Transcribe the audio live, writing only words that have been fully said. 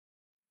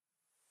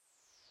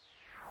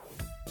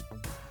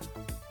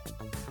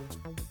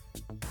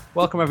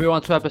Welcome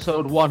everyone to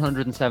episode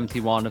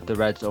 171 of the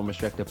Red Zone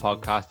Restricted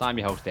podcast. I'm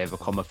your host David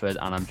Comerford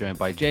and I'm joined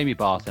by Jamie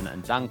Barton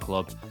and Dan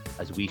Klopp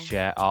as we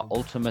share our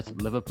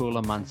ultimate Liverpool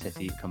and Man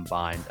City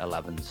combined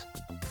 11s.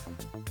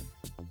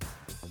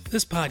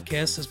 This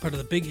podcast is part of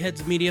the Big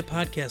Heads Media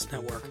Podcast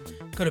Network.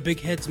 Go to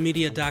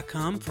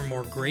bigheadsmedia.com for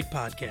more great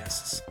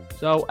podcasts.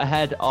 So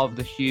ahead of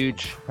the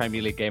huge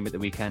Premier League game at the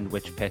weekend,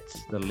 which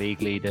pits the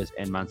league leaders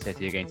in Man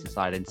City against the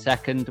side in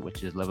second,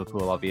 which is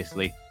Liverpool,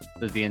 obviously,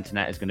 the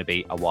internet is going to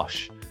be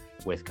awash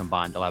with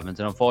combined 11s.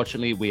 And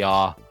unfortunately, we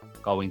are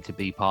going to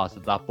be part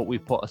of that, but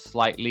we've put a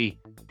slightly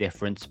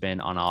different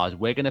spin on ours.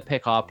 We're going to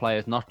pick our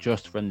players, not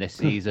just from this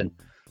season,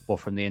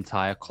 but from the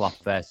entire Klopp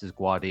versus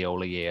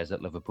Guardiola years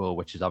at Liverpool,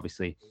 which is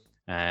obviously,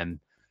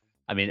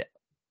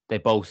 they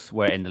both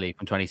were in the league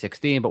from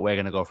 2016, but we're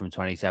going to go from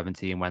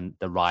 2017 when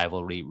the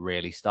rivalry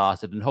really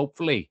started. And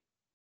hopefully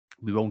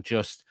we won't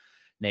just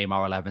name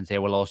our 11s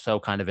here. We'll also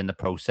kind of in the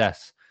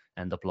process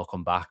end up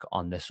looking back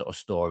on this sort of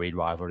storied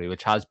rivalry,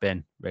 which has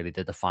been really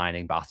the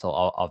defining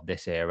battle of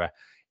this era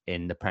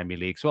in the Premier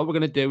League. So what we're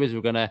going to do is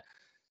we're going to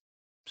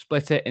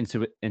split it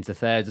into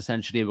thirds,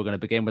 essentially. We're going to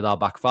begin with our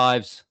back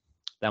fives,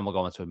 then we'll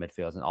go into a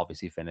midfield and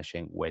obviously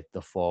finishing with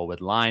the forward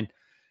line.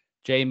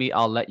 Jamie,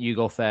 I'll let you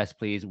go first,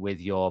 please, with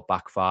your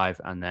back five,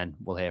 and then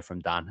we'll hear from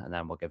Dan, and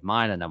then we'll give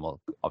mine, and then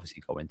we'll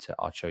obviously go into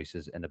our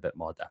choices in a bit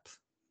more depth.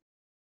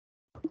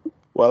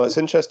 Well, it's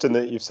interesting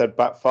that you've said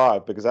back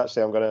five because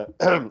actually I'm going to,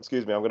 I'm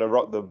going to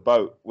rock the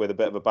boat with a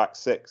bit of a back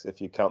six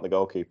if you count the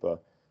goalkeeper.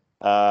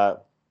 And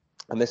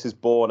this is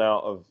born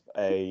out of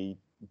a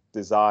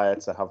desire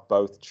to have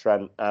both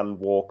Trent and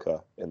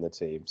Walker in the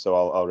team. So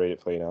I'll read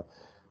it for you now.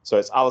 So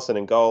it's Alisson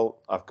in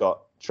goal. I've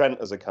got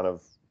Trent as a kind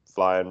of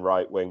flying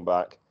right wing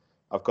back.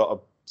 I've got a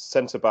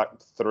centre back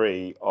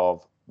three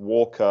of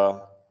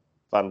Walker,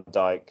 Van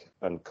Dijk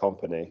and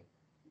company.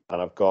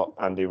 And I've got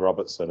Andy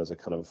Robertson as a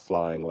kind of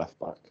flying left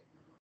back.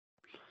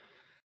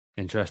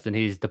 Interesting.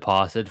 He's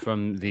departed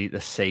from the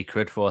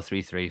sacred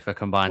 4-3-3 for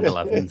combined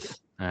 11s,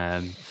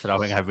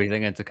 throwing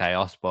everything into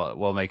chaos, but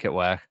we'll make it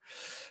work.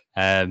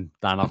 Dan,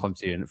 I'll come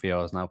to you for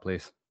yours now,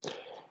 please.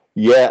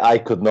 Yeah, I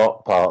could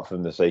not part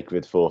from the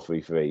sacred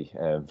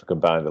 4-3-3 for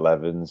combined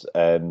 11s.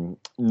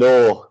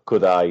 Nor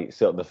could I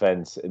sit on the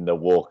fence in the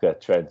Walker,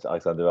 Trent,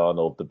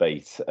 Alexander-Arnold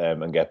debate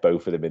and get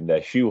both of them in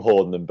there,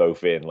 shoehorn them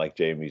both in like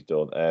Jamie's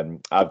done.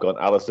 I've gone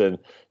Alisson,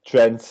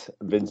 Trent,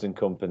 Vincent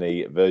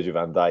Kompany, Virgil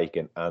van Dijk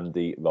and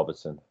Andy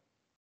Robertson.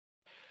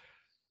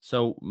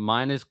 So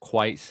mine is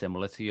quite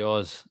similar to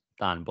yours,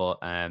 Dan, but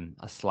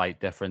a slight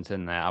difference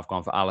in there. I've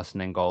gone for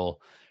Alisson in goal,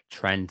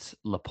 Trent,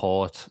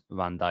 Laporte,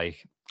 Van Dijk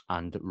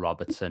and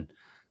Robertson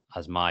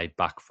as my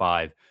back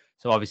five.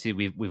 So obviously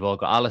we've all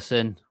got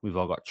Alisson, we've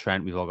all got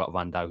Trent, we've all got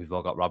Van Dijk, we've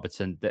all got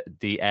Robertson.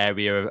 The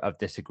area of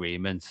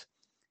disagreement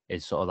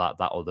is sort of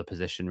that other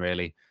position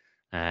really,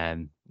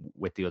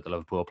 with the other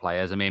Liverpool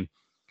players. I mean,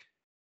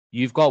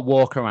 you've got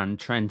Walker and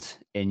Trent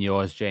in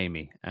yours,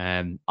 Jamie.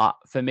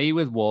 For me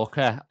with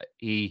Walker,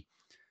 he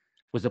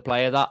was a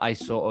player that I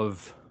sort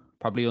of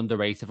probably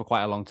underrated for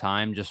quite a long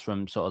time, just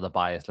from sort of the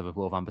biased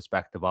Liverpool fan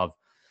perspective of,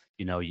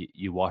 you know,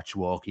 you watch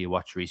Walker, you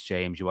watch Reece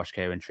James, you watch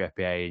Kieran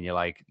Trippier, and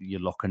you're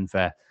looking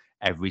for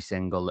every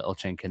single little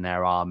chink in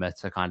their armour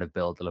to kind of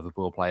build the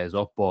Liverpool players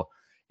up. But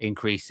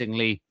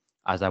increasingly,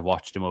 as I've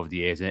watched him over the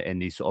years in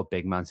these sort of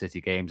big Man City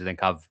games, I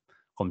think I've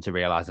come to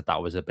realise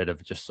that was a bit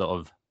of just sort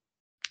of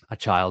a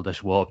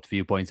childish, warped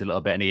viewpoint a little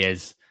bit. And he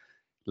is,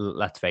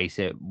 let's face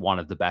it, one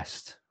of the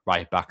best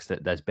right backs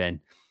that there's been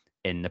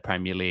in the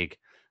Premier League.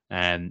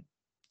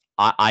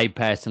 I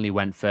personally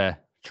went for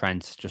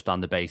Trent just on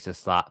the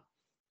basis that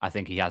I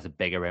think he has a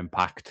bigger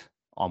impact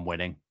on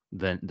winning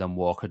than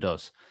Walker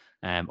does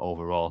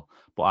overall.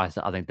 But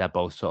I think they're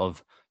both sort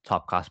of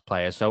top class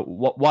players. So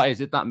what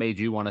is it that made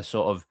you want to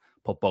sort of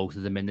put both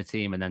of them in the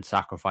team and then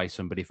sacrifice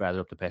somebody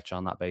further up the pitch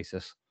on that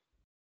basis?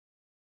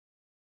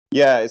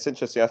 Yeah, it's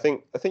interesting. I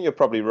think you're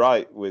probably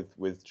right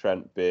with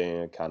Trent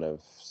being a kind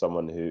of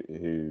someone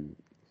who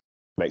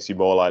makes you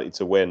more likely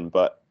to win,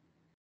 but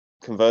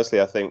conversely,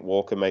 I think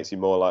Walker makes you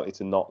more likely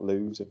to not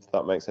lose, if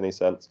that makes any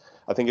sense.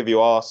 I think if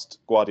you asked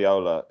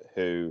Guardiola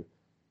who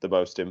the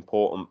most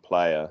important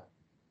player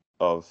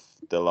of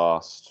the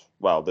last,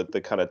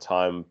 the kind of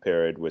time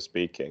period we're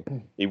speaking,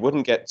 he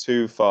wouldn't get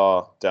too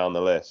far down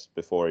the list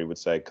before he would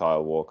say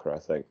Kyle Walker, I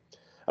think.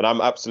 And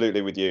I'm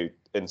absolutely with you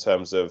in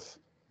terms of,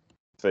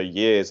 for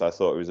years, I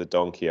thought he was a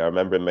donkey. I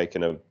remember him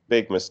making a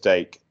big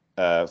mistake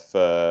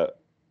for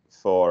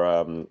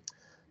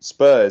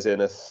Spurs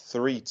in a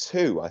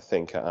 3-2, I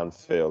think, at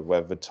Anfield,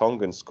 where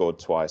Vertonghen scored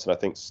twice, and I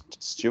think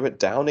Stuart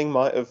Downing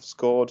might have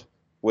scored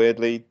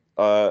weirdly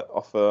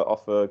off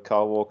a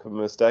Kyle Walker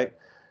mistake,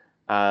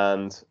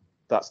 and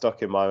that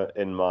stuck in my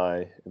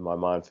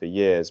mind for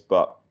years.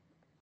 But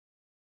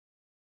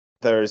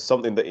there is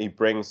something that he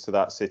brings to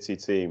that City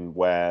team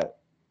where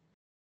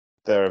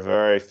there are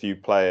very few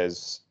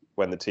players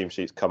when the team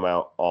sheets come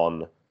out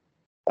on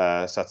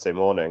Saturday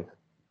morning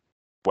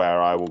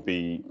where I will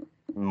be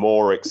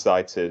more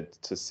excited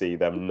to see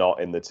them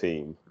not in the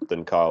team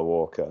than Kyle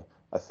Walker.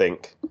 I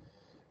think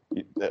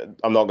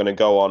I'm not going to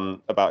go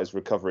on about his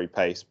recovery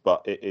pace,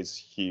 but it is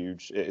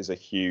huge. It is a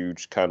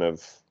huge kind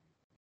of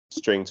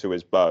string to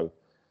his bow.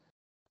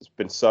 There's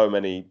been so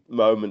many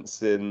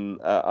moments in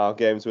our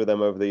games with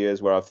him over the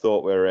years where I've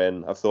thought we're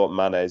in, I've thought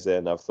Mane's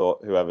in, I've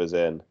thought whoever's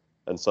in,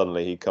 and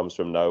suddenly he comes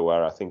from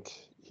nowhere. I think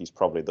he's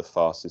probably the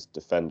fastest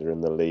defender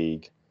in the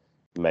league,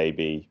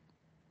 maybe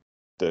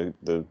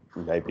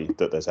maybe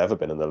that there's ever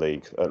been in the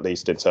league, at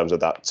least in terms of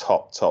that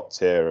top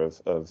tier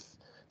of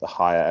the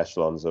higher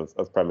echelons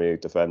of Premier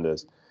League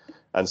defenders.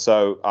 And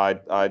so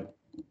I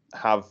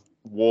have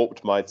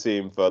warped my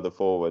team further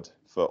forward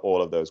for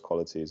all of those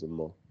qualities and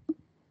more.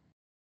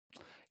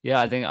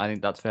 Yeah, I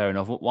think that's fair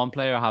enough. One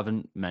player I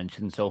haven't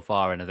mentioned so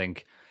far, and I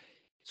think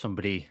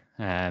somebody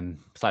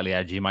slightly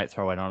edgy might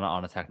throw in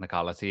on a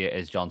technicality,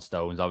 is John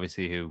Stones,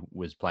 obviously, who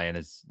was playing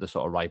as the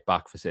sort of right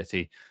back for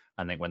City.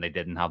 I think when they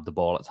didn't have the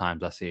ball at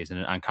times last season,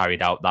 and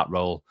carried out that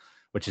role,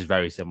 which is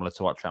very similar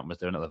to what Trent was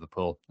doing at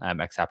Liverpool,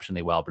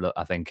 exceptionally well. But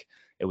I think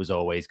it was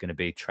always going to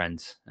be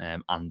Trent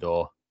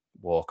and/or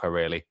Walker,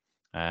 really,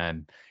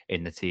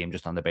 in the team,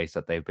 just on the basis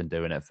that they've been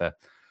doing it for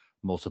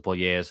multiple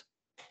years.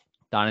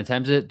 Dan, in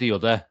terms of the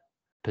other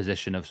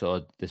position of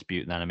sort of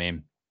dispute, then, I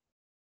mean,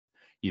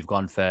 you've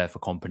gone for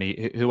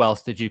Kompany. Who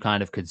else did you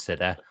kind of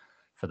consider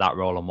for that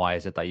role, and why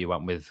is it that you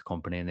went with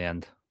Kompany in the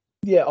end?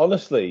 Yeah,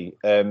 honestly,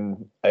 I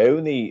mean,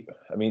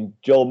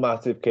 Joel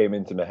Matip came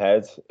into my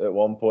head at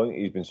one point.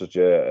 He's been such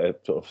a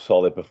sort of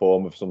solid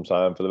performer for some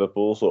time for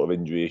Liverpool, sort of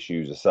injury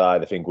issues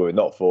aside. I think were it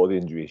not for the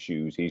injury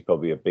issues, he's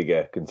probably a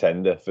bigger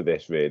contender for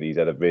this, really. He's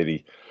had a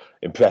really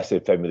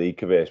impressive Premier League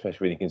career,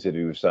 especially when you consider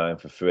he was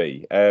signed for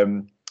free.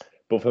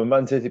 But from a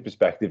Man City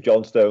perspective,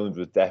 John Stones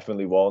was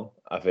definitely one.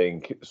 I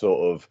think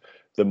sort of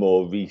the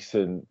more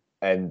recent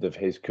end of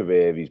his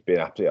career, he's been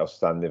absolutely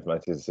outstanding for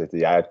Manchester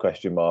City. I had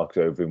question marks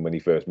over him when he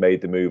first made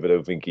the move. I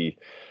don't think he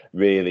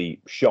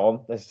really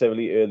shone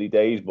necessarily early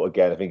days, but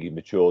again, I think he's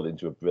matured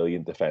into a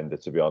brilliant defender,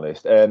 to be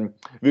honest.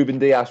 Ruben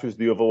Dias was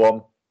the other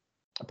one,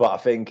 but I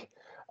think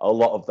a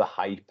lot of the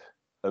hype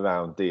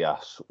around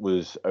Dias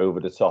was over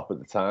the top at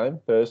the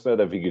time. Personally, I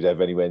don't think he was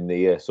ever anywhere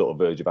near sort of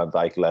Virgil van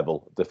Dijk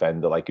level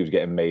defender like he was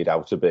getting made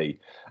out to be.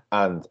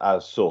 And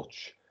as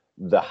such,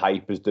 the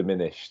hype has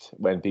diminished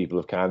when people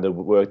have kind of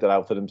worked it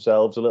out for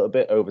themselves a little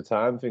bit over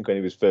time. I think when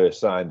he was first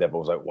signed,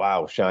 everyone was like,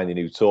 wow, shiny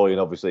new toy. And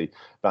obviously,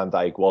 Van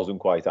Dijk wasn't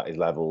quite at his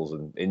levels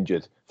and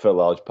injured for a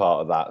large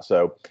part of that.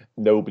 So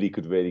nobody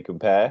could really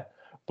compare.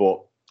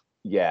 But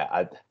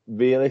yeah,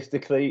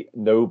 realistically,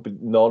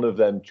 none of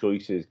them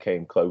choices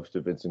came close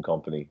to Vincent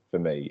Kompany for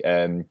me.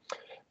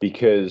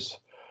 Because,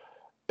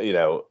 you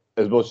know,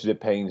 as much as it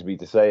pains me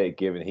to say it,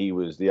 given he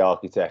was the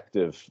architect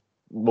of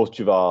much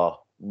of our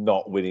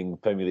not winning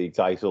Premier League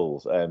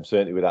titles,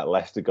 certainly with that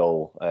Leicester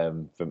goal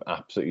from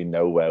absolutely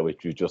nowhere,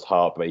 which was just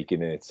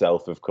heartbreaking in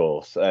itself, of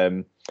course.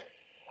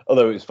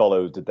 Although it was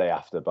followed the day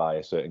after by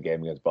a certain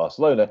game against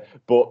Barcelona.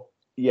 But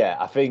yeah,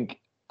 I think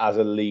as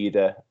a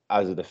leader,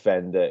 as a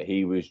defender,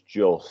 he was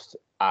just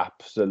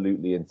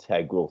absolutely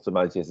integral to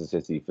Manchester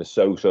City for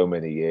so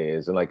many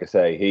years. And like I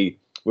say,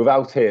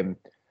 without him,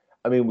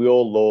 I mean, we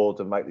all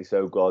laud, and rightly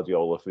so,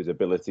 Guardiola for his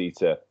ability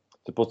to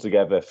put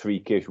together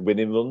freakish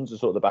winning runs at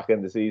sort of the back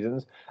end of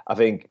seasons. I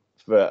think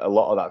for a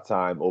lot of that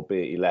time,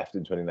 albeit he left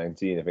in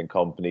 2019, I think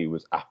Kompany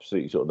was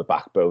absolutely sort of the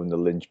backbone, the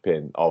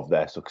linchpin of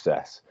their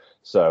success.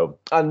 So,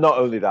 and not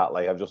only that,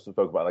 like I've just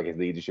spoken about, like his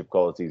leadership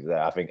qualities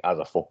there. I think as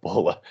a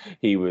footballer,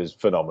 he was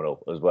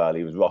phenomenal as well.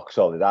 He was rock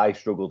solid. I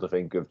struggle to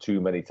think of too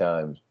many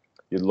times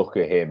you look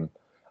at him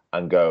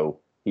and go,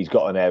 he's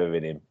got an error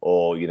in him,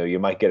 or, you know, you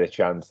might get a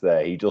chance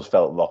there. He just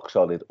felt rock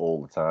solid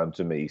all the time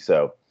to me.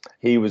 So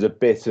he was a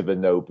bit of a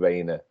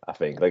no-brainer, I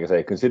think. Like I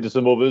say, consider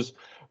some others,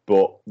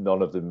 but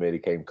none of them really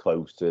came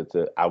close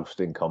to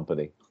ousting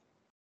Kompany.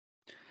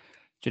 Do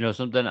you know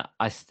something?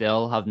 I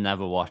still have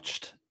never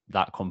watched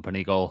that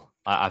Kompany goal.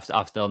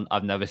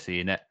 I've never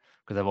seen it,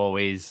 because I've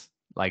always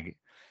like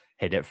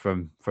hid it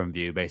from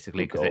view,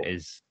 basically, because it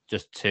is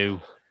just too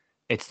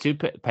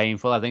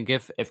painful. I think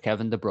if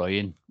Kevin De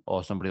Bruyne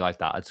or somebody like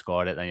that had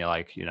scored it, then you're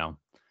like, you know,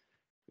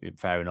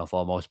 fair enough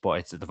almost. But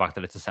it's the fact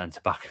that it's a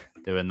centre back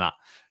doing that.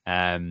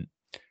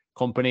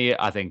 Kompany,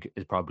 I think,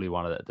 is probably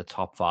one of the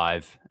top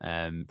 5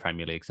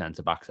 Premier League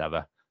centre backs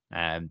ever.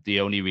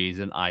 The only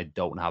reason I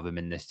don't have him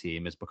in this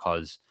team is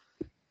because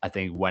I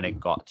think when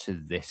it got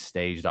to this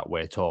stage that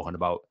we're talking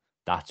about,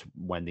 that's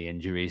when the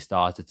injuries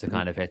started to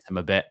kind of hit him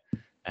a bit.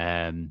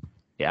 Yeah,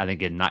 I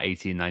think in that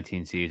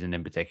 18-19 season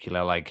in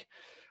particular, like,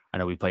 I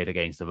know we played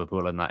against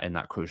Liverpool in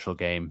that crucial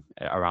game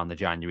around the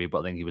January, but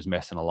I think he was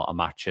missing a lot of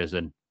matches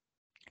and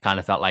kind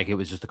of felt like it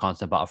was just a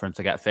constant battle for him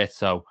to get fit.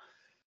 So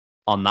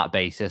on that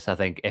basis, I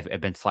think if it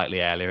had been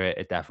slightly earlier,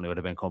 it definitely would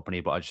have been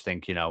Kompany. But I just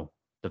think, you know,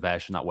 the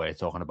version that we're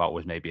talking about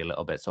was maybe a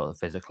little bit sort of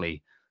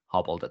physically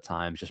hobbled at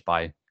times just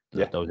by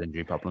those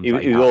injury problems. He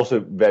was also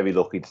very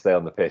lucky to stay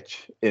on the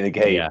pitch in a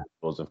game. Yeah.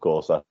 Was, of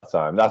course, that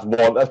time. That's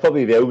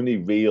probably the only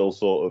real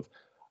sort of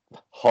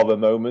horror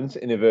moment,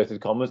 in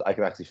inverted commas, I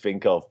can actually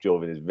think of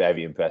during his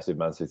very impressive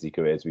Man City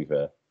career, to be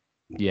fair.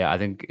 Yeah, I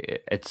think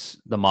it's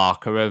the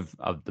marker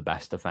of the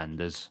best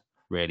defenders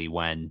really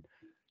when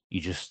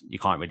you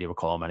can't really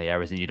recall many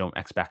errors, and you don't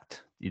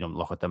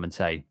look at them and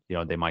say,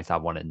 they might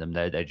have one in them.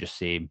 They just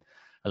seem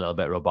a little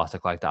bit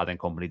robotic like that. I think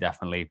Company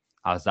definitely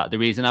has that. The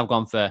reason I've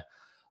gone for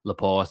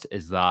Laporte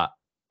is that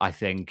I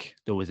think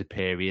there was a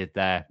period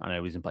there, I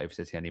know he doesn't play for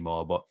City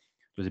anymore, but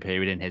there was a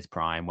period in his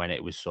prime when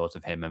it was sort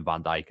of him and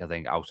Van Dijk, I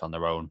think, out on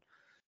their own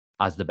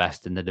as the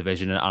best in the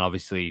division. And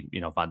obviously,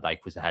 Van Dijk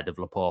was ahead of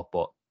Laporte,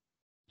 but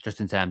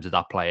just in terms of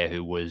that player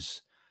who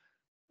was,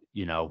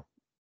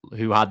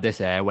 who had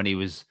this air when he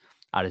was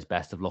at his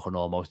best of looking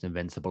almost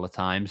invincible at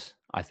times,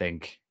 I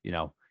think,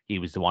 he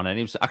was the one. And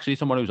he was actually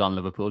someone who was on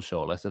Liverpool's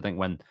shortlist, I think,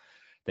 when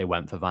they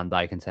went for Van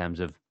Dijk in terms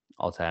of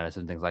alternatives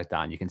and things like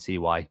that. And you can see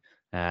why.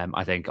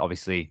 I think,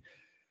 obviously,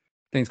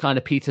 things kind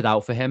of petered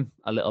out for him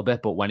a little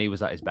bit, but when he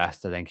was at his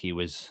best, I think he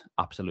was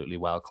absolutely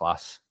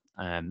world-class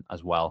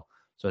as well.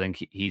 So I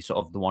think he's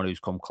sort of the one who's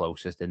come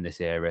closest in this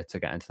era to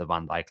get into the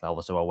Van Dijk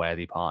level, so a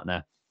worthy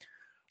partner.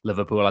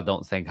 Liverpool, I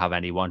don't think, have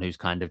anyone who's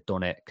kind of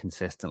done it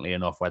consistently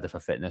enough, whether for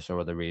fitness or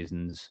other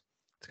reasons,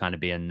 to kind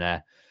of be in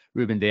there.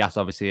 Ruben Dias,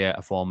 obviously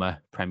a former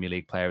Premier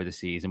League Player of the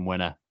Season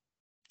winner,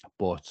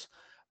 but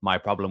my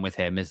problem with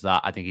him is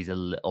that I think he's a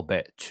little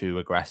bit too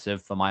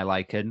aggressive for my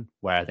liking,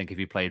 where I think if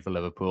he played for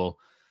Liverpool,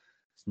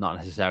 it's not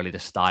necessarily the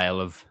style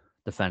of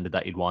defender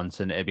that you'd want,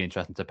 and it'd be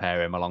interesting to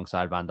pair him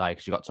alongside Van Dijk,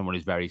 because you've got someone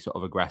who's very sort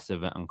of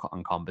aggressive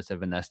and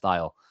combative in their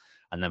style,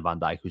 and then Van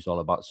Dijk, who's all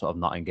about sort of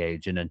not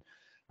engaging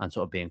and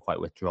sort of being quite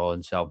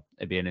withdrawn. So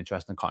it'd be an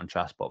interesting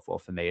contrast, but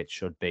for me, it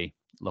should be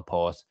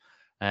Laporte.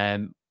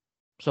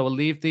 So we'll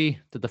leave the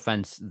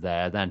defence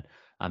there then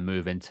and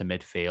move into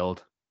midfield.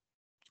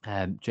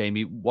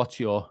 Jamie, what's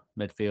your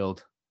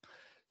midfield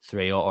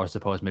 3, or I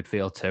suppose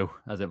midfield 2,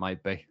 as it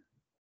might be?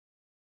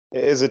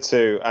 It is a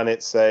 2, and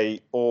it's a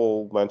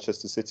all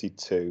Manchester City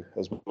 2,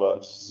 as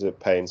much as it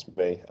pains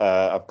me.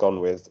 I've gone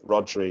with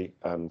Rodri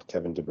and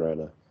Kevin De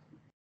Bruyne.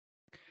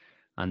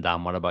 And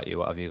Dan, what about you?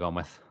 What have you gone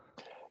with?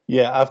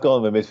 Yeah, I've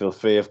gone with midfield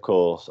 3, of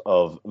course,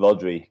 of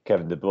Rodri,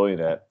 Kevin De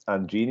Bruyne,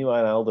 and Gini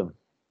Wijnaldum.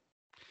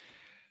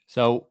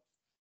 So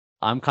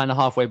I'm kind of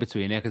halfway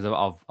between it, because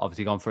I've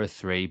obviously gone for a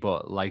 3,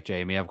 but like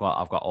Jamie, I've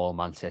got all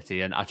Man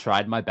City, and I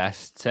tried my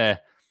best to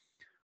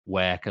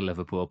work a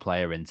Liverpool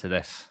player into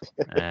this,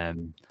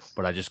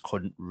 but I just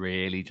couldn't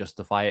really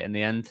justify it in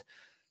the end.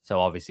 So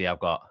obviously I've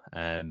got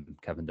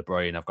Kevin De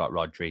Bruyne, I've got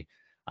Rodri,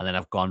 and then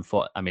I've gone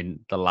for,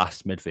 the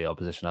last midfield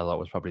position I thought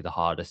was probably the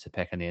hardest to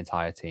pick in the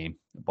entire team,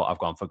 but I've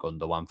gone for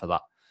Gundogan for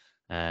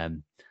that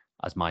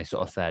as my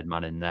sort of third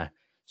man in there.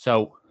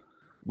 So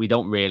we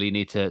don't really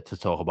need to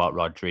talk about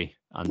Rodri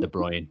and De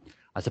Bruyne.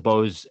 I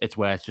suppose it's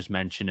worth just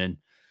mentioning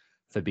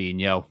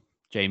Fabinho.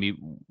 Jamie,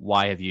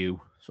 why have you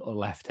sort of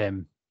left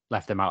him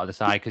out of the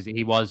side? Because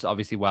he was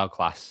obviously world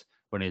class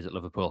when he was at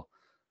Liverpool.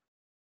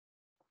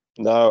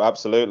 No,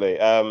 absolutely.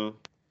 I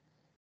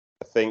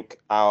think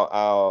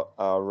our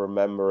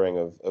remembering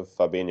of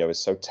Fabinho is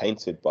so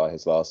tainted by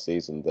his last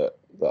season that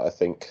I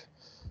think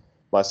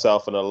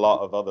myself and a lot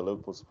of other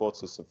Liverpool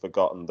supporters have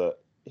forgotten that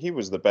he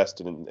was the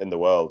best in the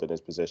world in his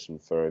position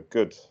for a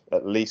good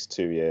at least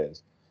 2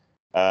 years.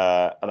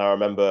 And I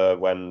remember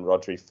when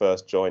Rodri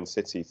first joined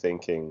City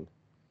thinking,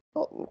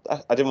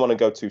 I didn't want to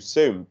go too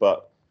soon,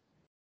 but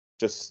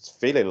just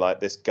feeling like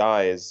this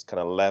guy is kind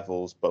of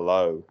levels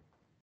below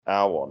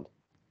our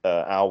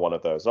one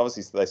of those. And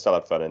obviously, they still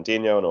had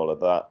Fernandinho and all of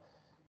that.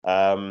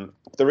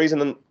 The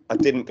reason I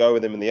didn't go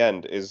with him in the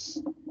end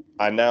is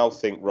I now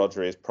think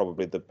Rodri is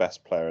probably the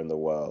best player in the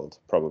world,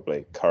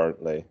 probably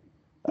currently.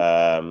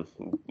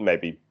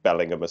 Maybe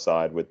Bellingham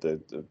aside with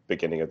the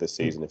beginning of the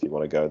season, if you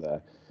want to go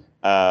there.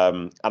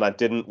 And I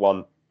didn't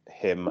want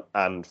him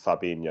and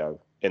Fabinho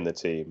in the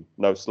team.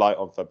 No slight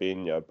on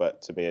Fabinho,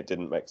 but to me it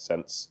didn't make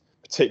sense,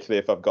 particularly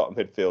if I've got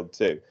midfield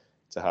too,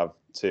 to have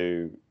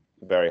two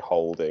very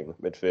holding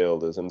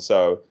midfielders. And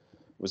so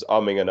was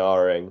umming and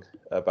ahhing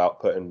about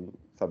putting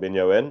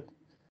Fabinho in,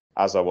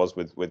 as I was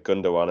with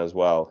Gundogan as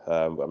well.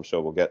 I'm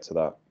sure we'll get to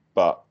that.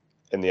 But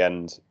in the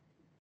end,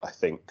 I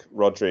think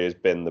Rodri has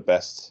been the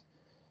best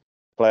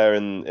player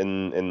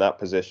in that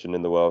position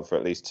in the world for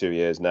at least 2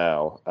 years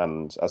now.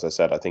 And as I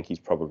said, I think he's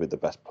probably the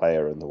best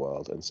player in the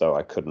world. And so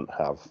I couldn't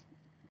have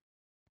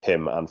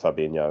him and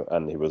Fabinho,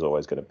 and he was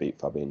always going to beat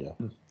Fabinho.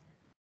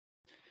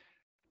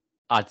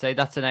 I'd say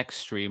that's an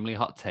extremely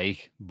hot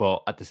take,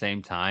 but at the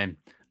same time,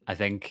 I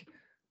think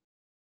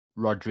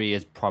Rodri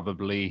is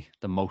probably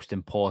the most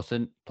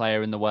important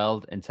player in the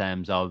world in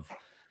terms of,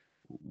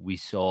 we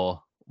saw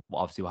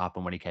obviously what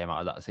happened when he came out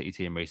of that City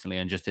team recently,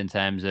 and just in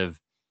terms of,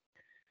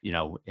 you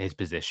know, his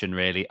position,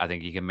 really, I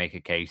think you can make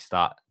a case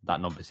that that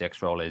number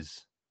 6 role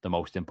is the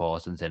most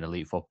important in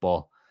elite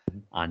football,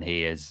 and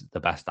he is the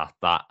best at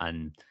that.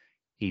 And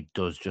he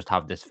does just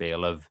have this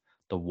feel of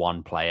the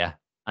one player.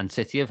 And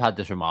City have had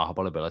this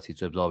remarkable ability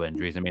to absorb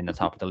injuries. I mean, the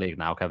top of the league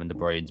now, Kevin De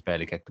Bruyne's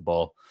barely kicked the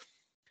ball,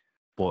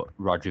 but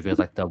Rodri feels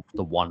like the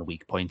one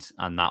weak point,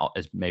 and that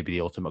is maybe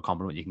the ultimate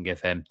compliment you can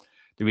give him.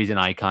 The reason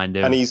I kind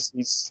of... And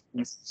he's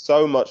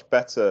so much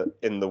better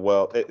in the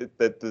world.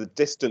 The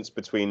distance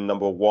between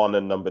number 1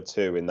 and number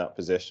 2 in that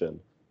position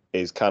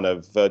is kind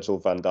of Virgil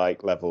van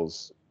Dijk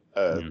levels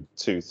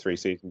 2-3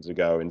 seasons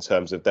ago in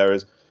terms of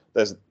there's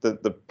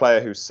the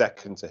player who's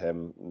second to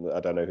him, I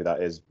don't know who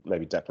that is,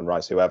 maybe Declan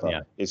Rice,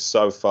 whoever, is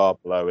so far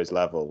below his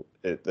level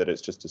that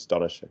it's just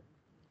astonishing.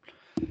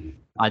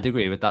 I'd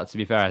agree with that. To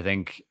be fair, I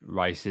think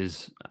Rice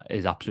is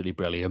absolutely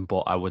brilliant,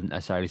 but I wouldn't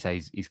necessarily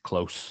say he's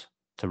close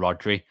to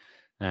Rodri.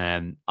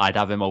 I'd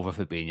have him over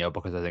Fabinho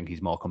because I think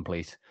he's more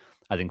complete.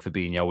 I think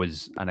Fabinho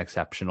is an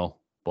exceptional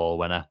ball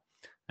winner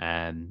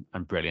and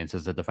brilliant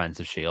as a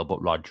defensive shield,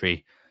 but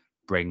Rodri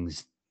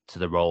brings to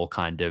the role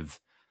kind of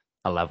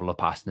a level of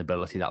passing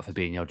ability that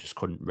Fabinho just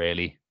couldn't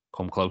really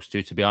come close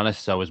to be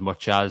honest. So as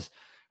much as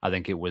I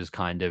think it was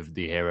kind of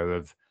the era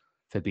of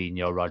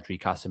Fabinho, Rodri,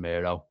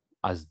 Casemiro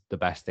as the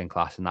best in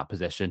class in that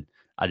position,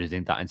 I do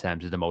think that in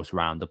terms of the most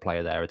rounded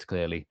player there, it's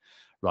clearly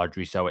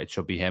Rodri, so it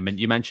should be him. And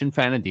you mentioned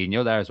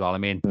Fernandinho there as well. I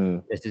mean,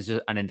 this is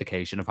an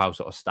indication of how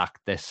sort of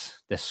stacked this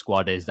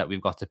squad is that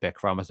we've got to pick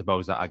from. I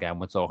suppose that, again,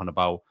 we're talking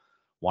about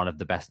one of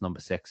the best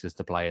number sixes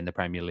to play in the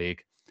Premier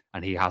League,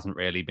 and he hasn't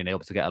really been able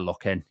to get a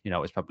look in. You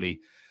know, it's probably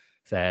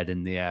third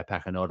in the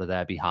pecking order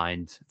there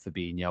behind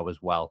Fabinho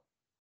as well.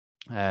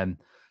 The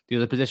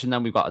other position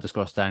then we've got to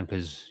discuss then,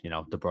 because, you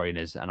know, De Bruyne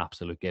is an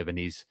absolute given.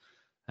 He's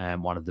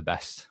one of the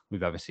best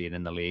we've ever seen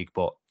in the league,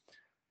 but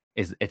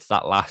it's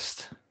that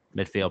last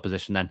midfield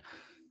position then.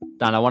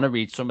 Dan, I want to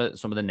read some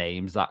of the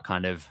names that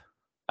kind of,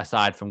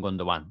 aside from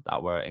Gundogan,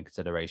 that were in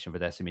consideration for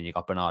this. I mean, you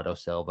got Bernardo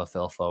Silva,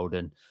 Phil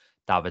Foden,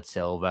 David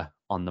Silva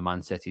on the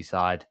Man City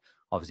side.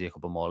 Obviously, a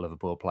couple more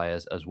Liverpool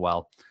players as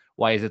well.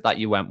 Why is it that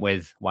you went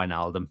with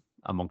Wijnaldum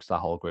amongst that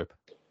whole group?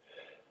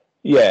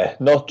 Yeah,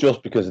 not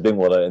just because I didn't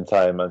want an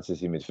entire Man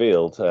City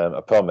midfield,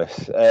 I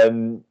promise.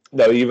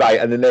 No, you're right.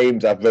 And the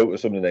names, I've wrote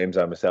some of the names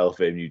I myself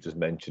in, you just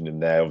mentioned them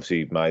there.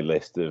 Obviously, my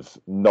list of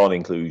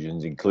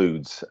non-inclusions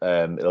includes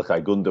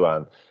Ilkay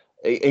Gundogan,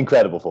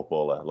 incredible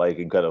footballer.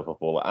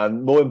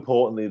 And more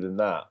importantly than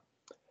that,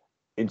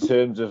 in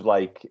terms of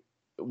like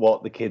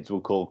what the kids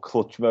will call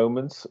clutch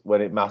moments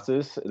when it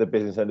matters at the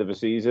business end of a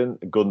season,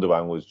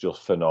 Gundogan was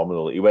just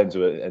phenomenal. He went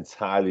to an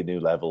entirely new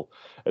level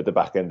at the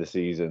back end of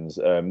seasons,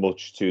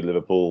 much to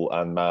Liverpool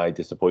and my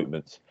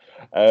disappointment.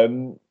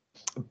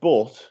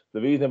 But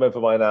the reason I went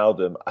for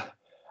Wijnaldum,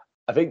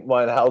 I think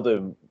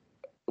Wijnaldum,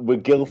 we're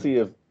guilty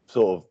of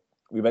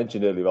we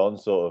mentioned earlier on,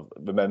 sort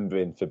of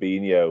remembering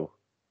Fabinho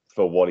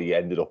for what he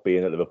ended up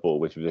being at Liverpool,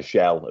 which was a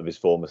shell of his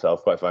former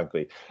self, quite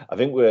frankly. I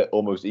think we're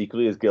almost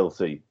equally as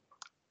guilty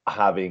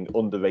having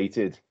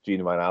underrated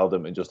Gino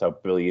Wijnaldum and just how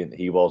brilliant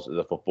he was as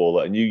a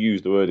footballer. And you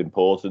used the word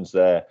importance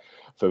there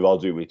for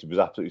Rodri, which was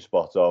absolutely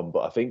spot on.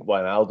 But I think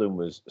Wijnaldum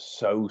was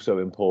so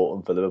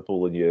important for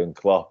Liverpool and Jurgen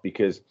Klopp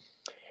because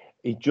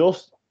he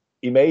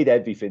made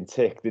everything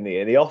tick, didn't he?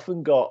 And he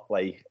often got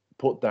like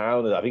put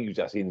down, I think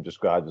I've seen him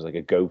described as like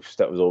a ghost.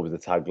 That was always the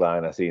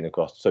tagline I've seen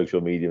across social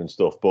media and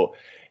stuff. But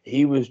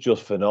he was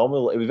just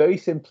phenomenal. It was very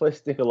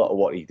simplistic, a lot of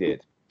what he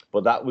did.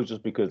 But that was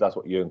just because that's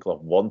what Jurgen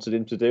Klopp wanted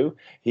him to do.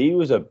 He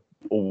was a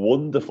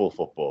wonderful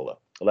footballer.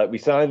 Like, we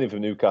signed him from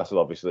Newcastle,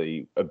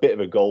 obviously, a bit of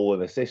a goal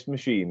and assist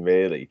machine,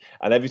 really.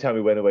 And every time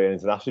he went away on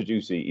international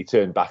duty, he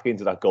turned back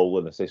into that goal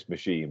and assist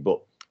machine.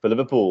 But for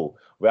Liverpool,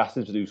 we asked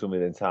him to do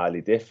something entirely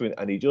different,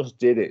 and he just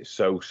did it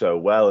so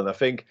well. And I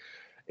think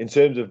in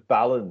terms of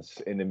balance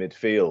in the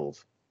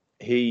midfield,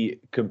 he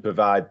can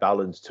provide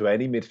balance to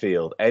any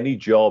midfield, any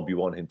job you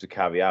want him to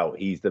carry out.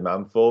 He's the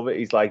man for it.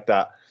 He's like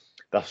that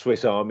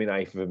Swiss Army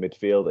knife of a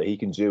midfielder. He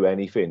can do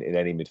anything in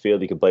any midfield.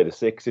 He can play the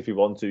 6 if you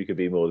want to. He could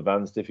be more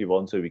advanced if you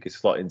want to. He could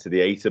slot into the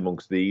 8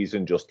 amongst these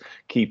and just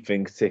keep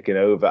things ticking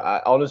over.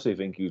 I honestly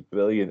think he was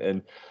brilliant.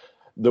 And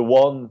the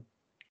one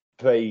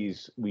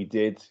praise we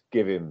did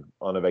give him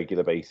on a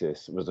regular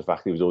basis was the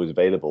fact he was always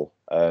available,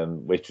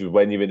 which was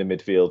when you're in a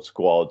midfield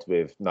squad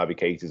with Naby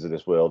Keita's of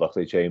this world,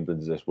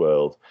 Oxlade-Chamberlain's of this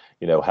world,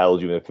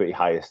 held you in a pretty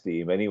high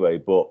esteem anyway.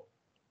 But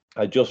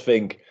I just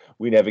think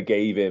we never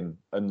gave him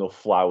enough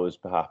flowers,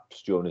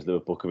 perhaps, during his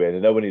Liverpool career. And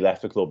I know when he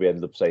left the club, he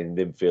ended up saying he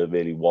didn't feel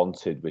really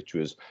wanted, which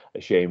was a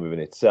shame within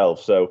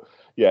itself. So,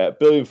 yeah,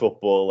 brilliant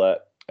footballer,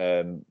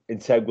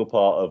 integral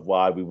part of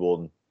why we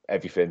won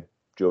everything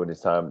during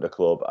his time at the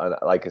club. And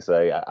like I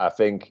say, I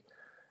think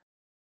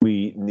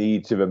we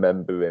need to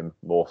remember him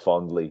more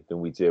fondly than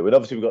we do. And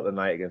obviously, we've got the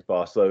night against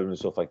Barcelona and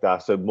stuff like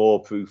that. So more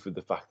proof of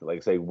the fact that, like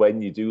I say,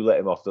 when you do let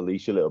him off the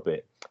leash a little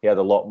bit, he had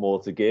a lot more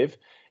to give.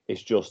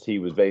 It's just he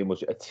was very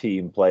much a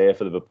team player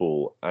for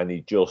Liverpool, and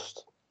he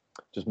just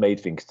made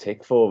things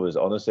tick for us,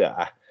 honestly.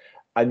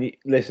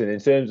 Listen, in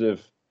terms of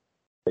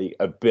the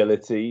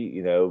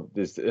ability,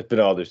 there's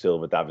Bernardo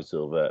Silva, David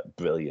Silva,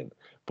 brilliant.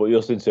 But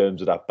just in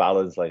terms of that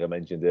balance, like I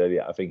mentioned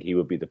earlier, I think he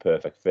would be the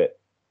perfect fit.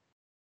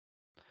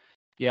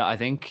 Yeah, I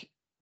think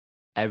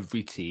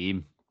every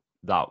team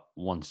that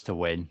wants to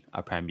win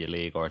a Premier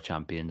League or a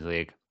Champions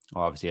League,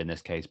 or obviously in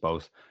this case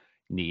both,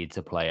 needs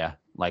a player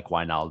like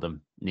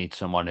Wijnaldum, needs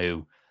someone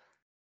who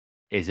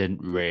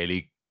isn't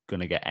really going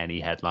to get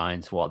any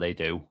headlines for what they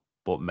do,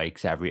 but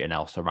makes everything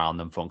else around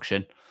them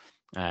function.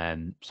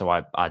 So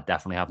I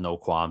definitely have no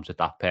qualms with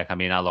that pick. I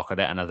mean, I look at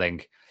it and I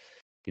think,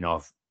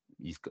 if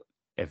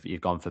if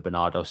you've gone for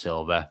Bernardo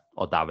Silva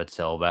or David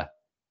Silva,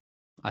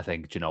 I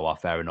think, do you know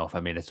what, fair enough. I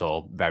mean, it's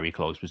all very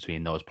close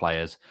between those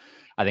players.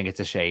 I think it's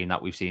a shame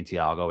that we've seen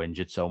Thiago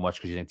injured so much,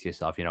 because you think to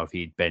yourself, if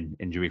he'd been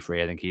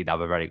injury-free, I think he'd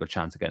have a very good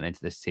chance of getting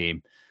into this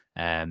team.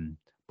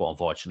 But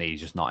unfortunately,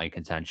 he's just not in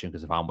contention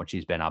because of how much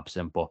he's been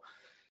absent. But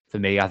for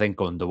me, I think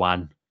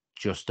Gundogan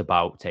just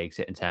about takes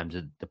it in terms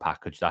of the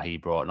package that he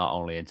brought, not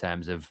only in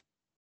terms of,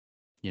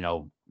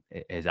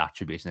 his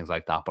attributes and things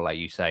like that, but like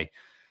you say,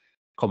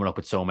 coming up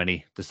with so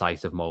many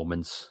decisive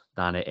moments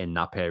in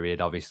that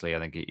period. Obviously, I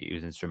think he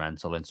was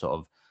instrumental in sort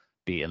of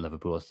beating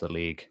Liverpool to the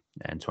league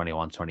in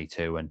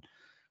 21-22, and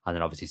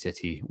then obviously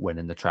City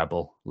winning the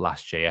treble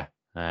last year.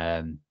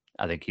 I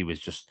think he was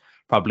just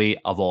probably,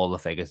 of all the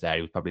figures there,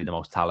 he was probably the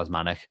most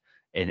talismanic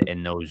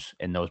in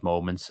those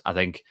moments. I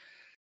think,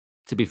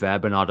 to be fair,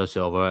 Bernardo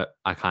Silva,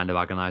 I kind of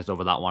agonised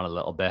over that one a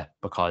little bit,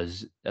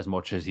 because as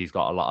much as he's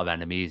got a lot of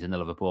enemies in the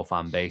Liverpool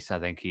fan base, I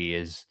think he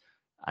is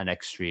an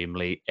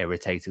extremely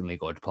irritatingly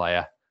good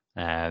player.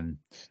 And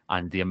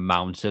the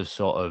amount of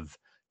sort of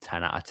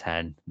 10 out of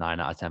 10, 9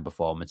 out of 10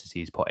 performances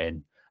he's put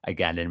in,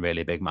 again, in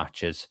really big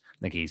matches, I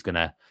think he's going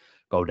to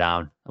go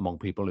down among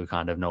people who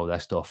kind of know their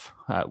stuff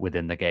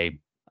within the game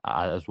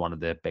as one of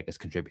the biggest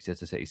contributors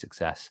to City's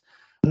success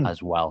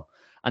as well.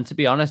 And to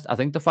be honest, I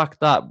think the fact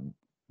that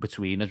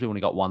between us, we've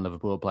only got one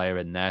Liverpool player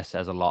in there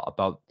says a lot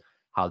about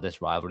how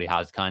this rivalry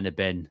has kind of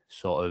been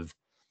sort of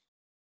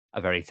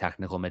a very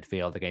technical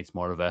midfield against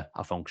more of a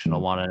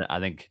functional one. And I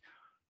think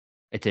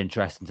it's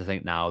interesting to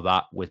think now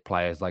that with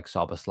players like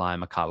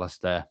Szoboszlai,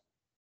 McAllister,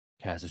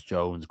 Curtis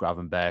Jones,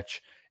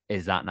 Gravenberch,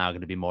 is that now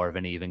going to be more of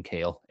an even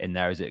keel in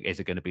there? Is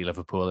it going to be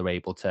Liverpool who are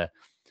able to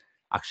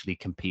actually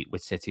compete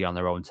with City on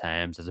their own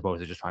terms, as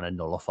opposed to just trying to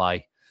nullify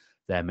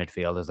their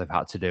midfielders they've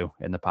had to do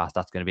in the past?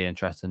 That's going to be an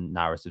interesting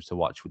narrative to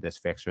watch with this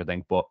fixture, I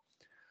think. But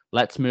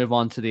let's move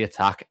on to the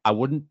attack. I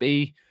wouldn't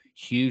be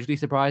hugely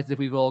surprised if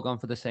we've all gone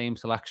for the same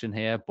selection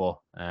here, but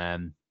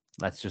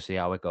let's just see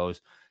how it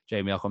goes.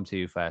 Jamie, I'll come to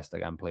you first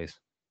again, please.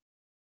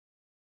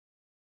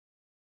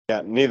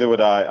 Yeah, neither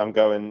would I. I'm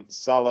going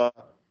Salah,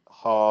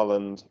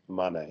 Haaland,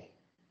 Mane.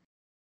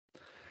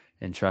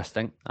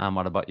 Interesting. And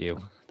what about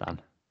you, Dan?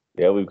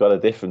 Yeah, we've got a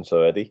difference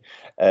already.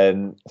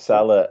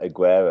 Salah,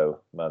 Aguero,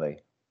 Mane.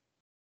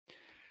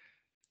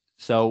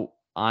 So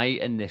I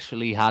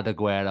initially had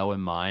Aguero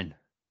in mind,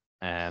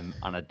 and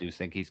I do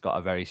think he's got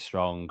a very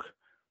strong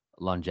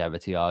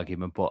longevity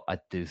argument, but I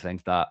do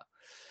think that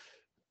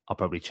I'll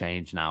probably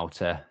change now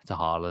to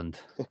Haaland.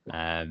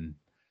 And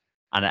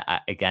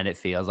again, it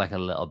feels like a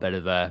little bit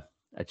of a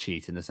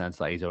cheat in the sense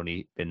that he's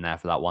only been there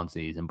for that one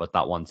season, but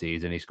that one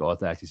season he scored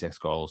 36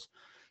 goals,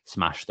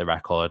 smashed the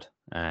record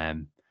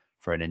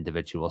for an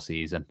individual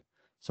season.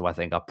 So I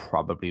think I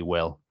probably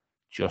will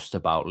just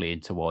about lean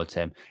towards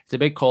him. It's a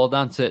big call,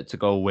 Dan, to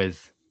go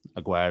with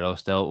Aguero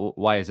still.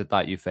 Why is it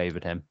that you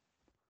favoured him?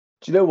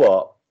 Do you know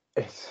what?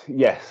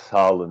 Yes,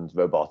 Haaland's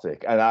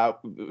robotic. And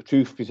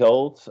truth be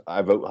told,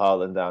 I wrote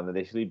Haaland down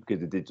initially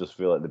because it did just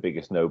feel like the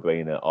biggest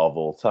no-brainer of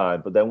all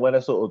time. But then when I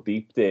sort of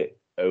deeped it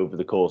over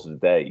the course of the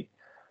day,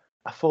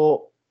 I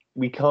thought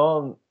we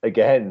can't,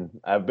 again,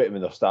 I'm a bit of a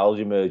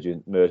nostalgia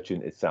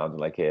merchant it sounded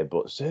like here,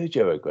 but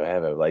Sergio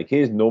Aguero, like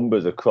his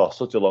numbers across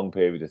such a long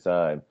period of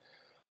time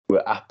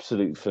were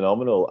absolutely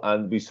phenomenal.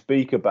 And we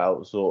speak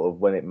about sort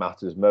of when it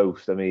matters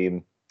most. I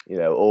mean,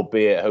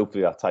 albeit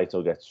hopefully that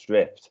title gets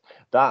stripped,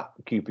 that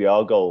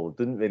QPR goal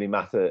didn't really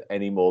matter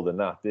any more than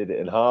that, did it?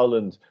 And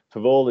Haaland,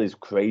 for all his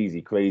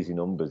crazy, crazy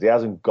numbers, he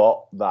hasn't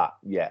got that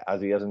yet,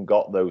 as he hasn't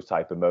got those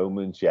type of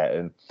moments yet.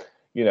 And,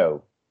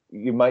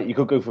 you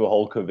could go through a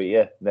whole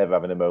career never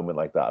having a moment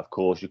like that. Of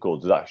course you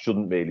could. That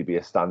shouldn't really be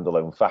a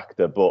standalone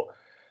factor. But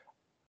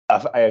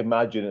I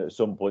imagine at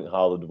some point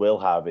Haaland will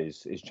have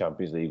his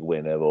Champions League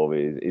winner or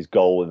his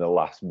goal in the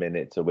last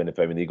minute to win a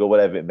Premier League or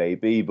whatever it may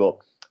be. But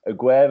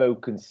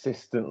Aguero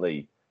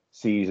consistently,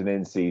 season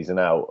in, season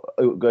out,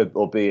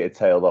 albeit it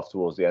tailed off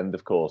towards the end,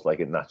 of course,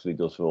 like it naturally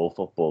does for all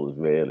footballers,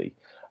 really,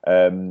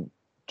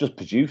 just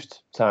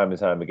produced time and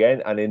time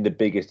again, and in the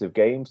biggest of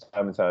games,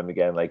 time and time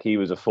again. Like he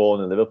was a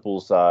thorn in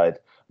Liverpool's side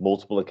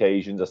multiple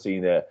occasions. I've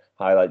seen a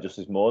highlight just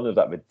this morning of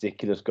that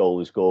ridiculous goal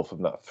he scored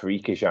from that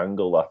freakish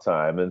angle that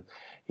time, and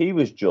he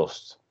was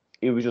just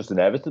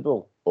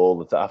inevitable all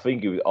the time. I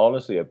think he was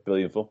honestly a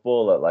brilliant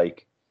footballer.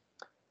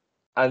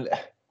 And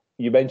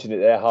you mentioned it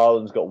there,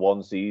 Haaland's got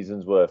one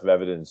season's worth of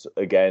evidence,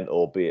 again,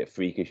 albeit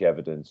freakish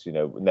evidence,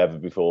 never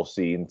before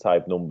seen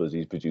type numbers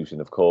he's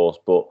producing, of course.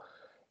 But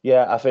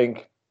yeah, I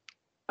think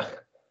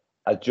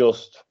and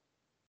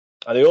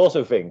I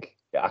also think,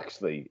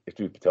 actually, if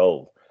truth be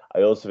told,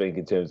 I also think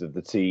in terms of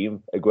the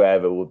team,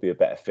 Aguero would be a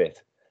better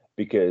fit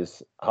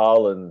because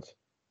Haaland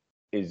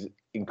is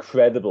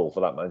incredible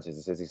for that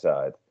Manchester City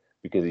side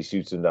because he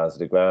shoots them down to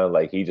the ground.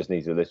 Like he just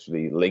needs to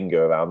literally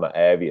linger around that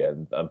area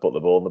and put the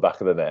ball in the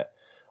back of the net.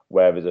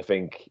 Whereas I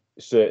think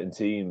certain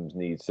teams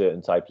need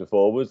certain types of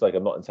forwards. Like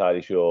I'm not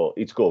entirely sure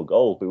he'd score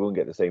goals, but we won't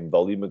get the same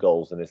volume of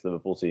goals in this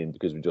Liverpool team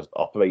because we just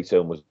operate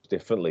so much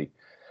differently.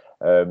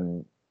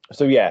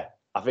 So yeah,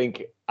 I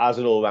think as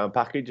an all-round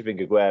package, I think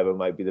Aguero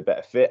might be the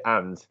better fit.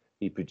 And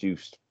he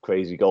produced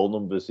crazy goal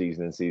numbers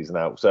season in, season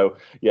out. So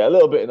yeah, a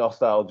little bit of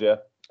nostalgia,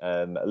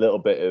 a little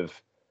bit of,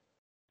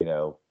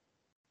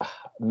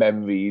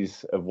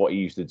 memories of what he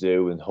used to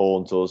do and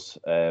haunt us.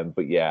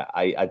 But yeah,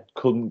 I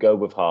couldn't go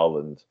with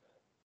Haaland,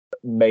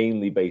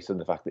 mainly based on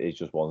the fact that it's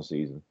just one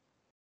season.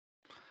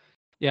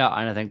 Yeah,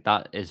 and I think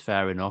that is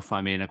fair enough.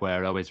 I mean,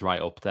 Aguero is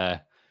right up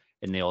there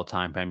in the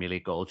all-time Premier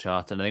League goal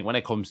chart. And I think when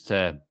it comes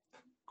to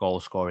goal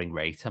scoring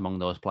rate among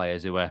those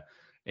players who were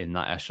in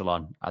that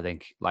echelon, I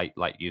think like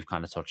you've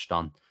kind of touched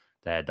on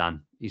there,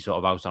 Dan, he's sort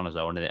of out on his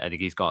own. And I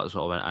think he's got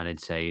sort of an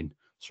insane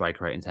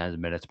strike rate in terms of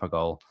minutes per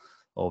goal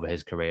over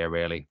his career,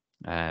 really.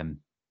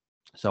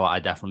 So I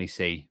definitely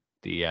see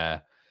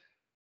the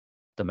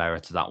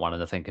merits of that one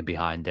and the thinking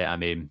behind it. I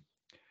mean,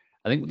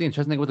 I think the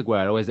interesting thing with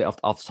Aguero is that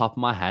off the top of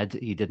my head,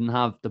 he didn't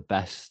have the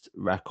best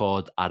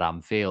record at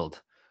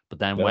Anfield. But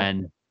then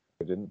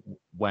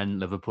when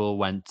Liverpool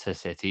went to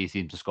City, he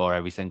seemed to score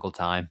every single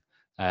time.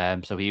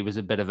 So he was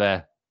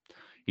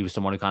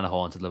someone who kind of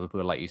haunted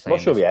Liverpool, like you say. I'm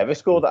not sure he ever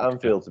scored at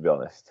Anfield, to be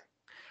honest.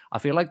 I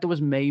feel like there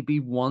was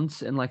maybe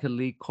once in like a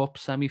League Cup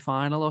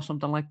semi-final or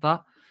something like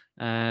that.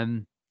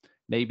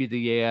 Maybe the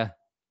year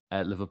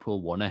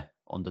Liverpool won it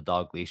under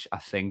Dalglish. I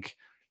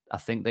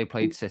think they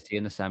played City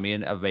in the semi,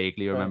 and I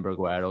vaguely remember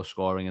Aguero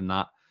scoring in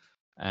that.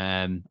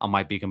 I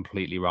might be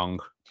completely wrong,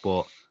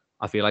 but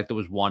I feel like there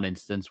was one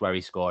instance where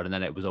he scored, and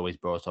then it was always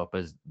brought up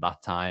as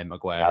that time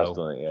Aguero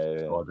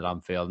scored at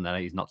Anfield, and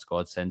then he's not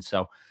scored since.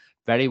 So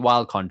very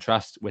wild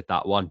contrast with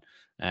that one.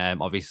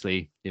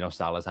 Obviously,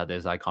 Salah's had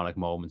his iconic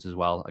moments as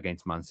well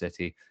against Man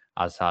City,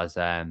 as has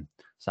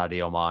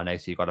Sadio Mane.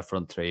 So you've got a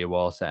front three who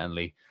all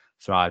certainly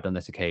thrived on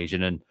this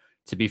occasion. And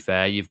to be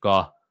fair, you've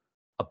got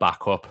a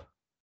backup.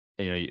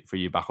 For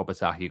your backup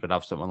attack, you could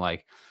have someone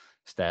like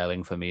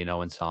Sterling,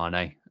 Firmino, and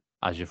Sane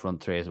as your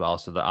front three as well.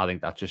 So I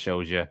think that just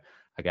shows you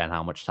again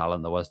how much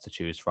talent there was to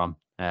choose from.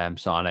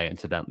 Sane,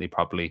 incidentally,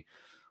 probably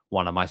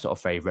one of my sort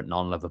of favourite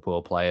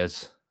non-Liverpool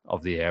players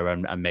of the era,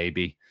 and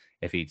maybe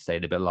if he'd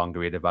stayed a bit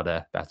longer, he'd have had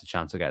a better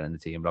chance of getting in the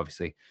team. But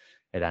obviously,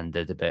 it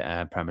ended a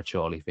bit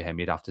prematurely for him,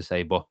 you'd have to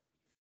say. But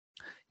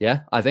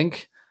yeah, I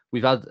think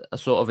we've had a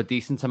sort of a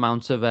decent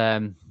amount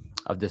of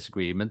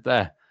disagreement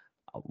there,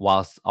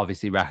 whilst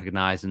obviously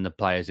recognising the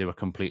players who are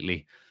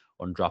completely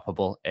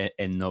undroppable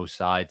in those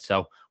sides.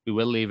 So we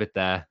will leave it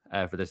there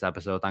for this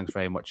episode. Thanks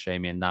very much,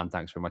 Jamie and Dan.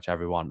 Thanks very much,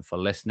 everyone, for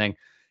listening.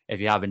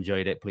 If you have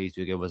enjoyed it, please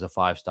do give us a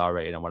 5-star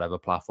rating on whatever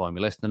platform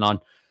you're listening on.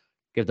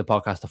 Give the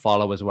podcast a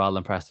follow as well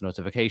and press the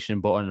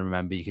notification button. And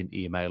remember, you can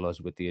email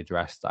us with the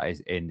address that is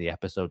in the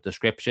episode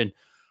description.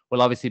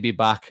 We'll obviously be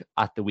back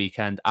at the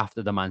weekend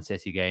after the Man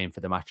City game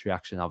for the match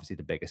reaction, obviously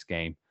the biggest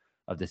game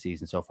of the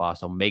season so far.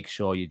 So make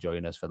sure you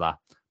join us for that.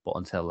 But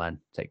until then,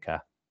 take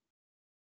care.